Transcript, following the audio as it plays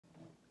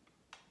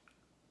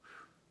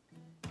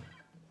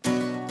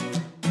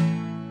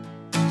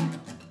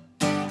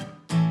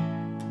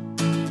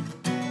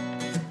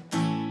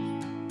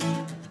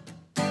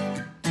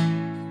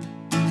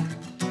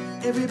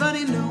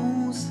Everybody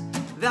knows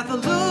that the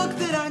look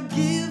that I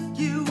give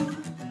you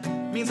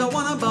means I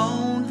want a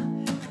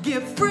bone.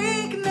 Get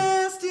freak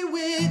nasty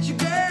with you,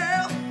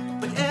 girl.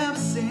 But ever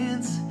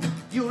since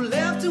you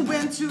left and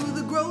went to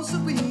the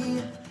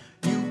grocery,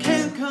 you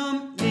can't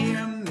come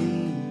near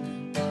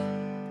me.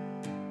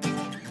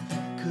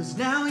 'Cause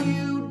now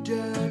you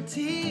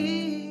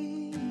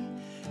dirty.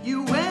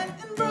 You went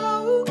and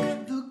broke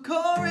the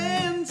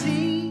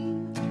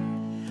quarantine.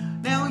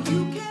 Now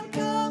you can't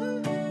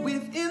come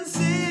within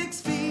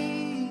 6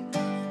 feet.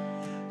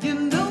 You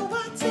know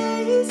I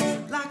taste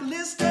like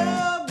Listerine,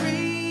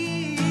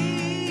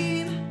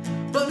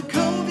 but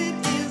COVID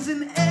is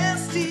an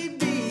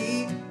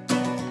STD.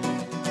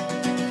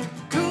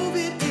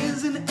 COVID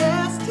is an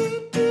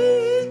STD,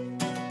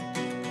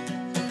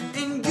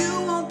 and you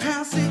won't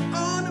pass it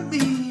on to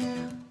me.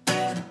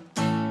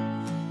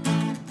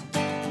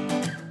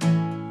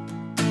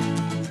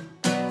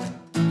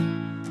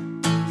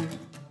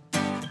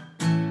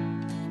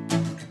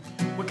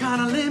 We're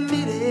kinda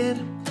limited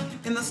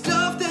in the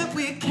stuff that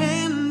we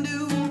can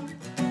do.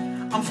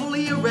 I'm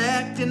fully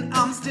erect and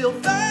I'm still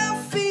 5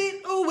 feet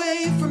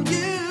away from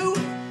you.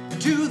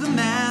 Do the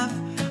math,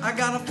 I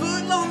got a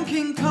foot-long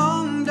King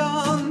Kong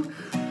dong.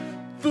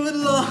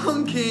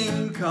 Foot-long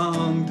King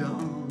Kong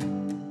dong.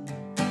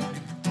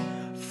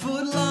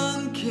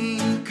 Foot-long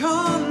King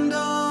Kong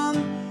dong.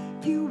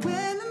 You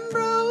went and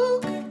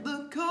broke the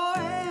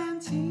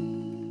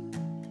quarantine.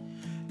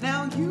 Now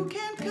you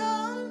can't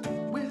come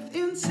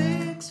within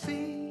 6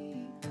 feet.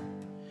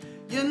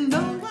 You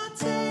know I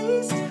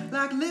taste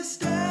like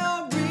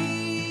Listerine,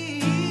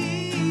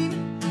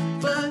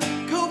 but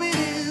COVID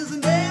is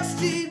an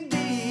STD.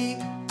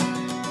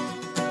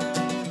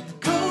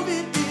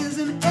 COVID is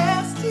an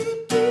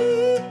STD,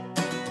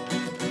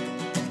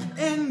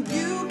 and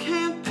you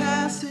can't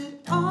pass it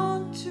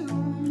on to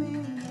me.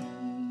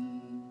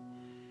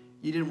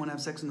 You didn't want to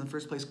have sex in the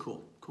first place?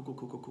 Cool. Cool, cool,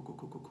 cool, cool, cool, cool,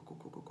 cool, cool, cool,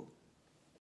 cool, cool.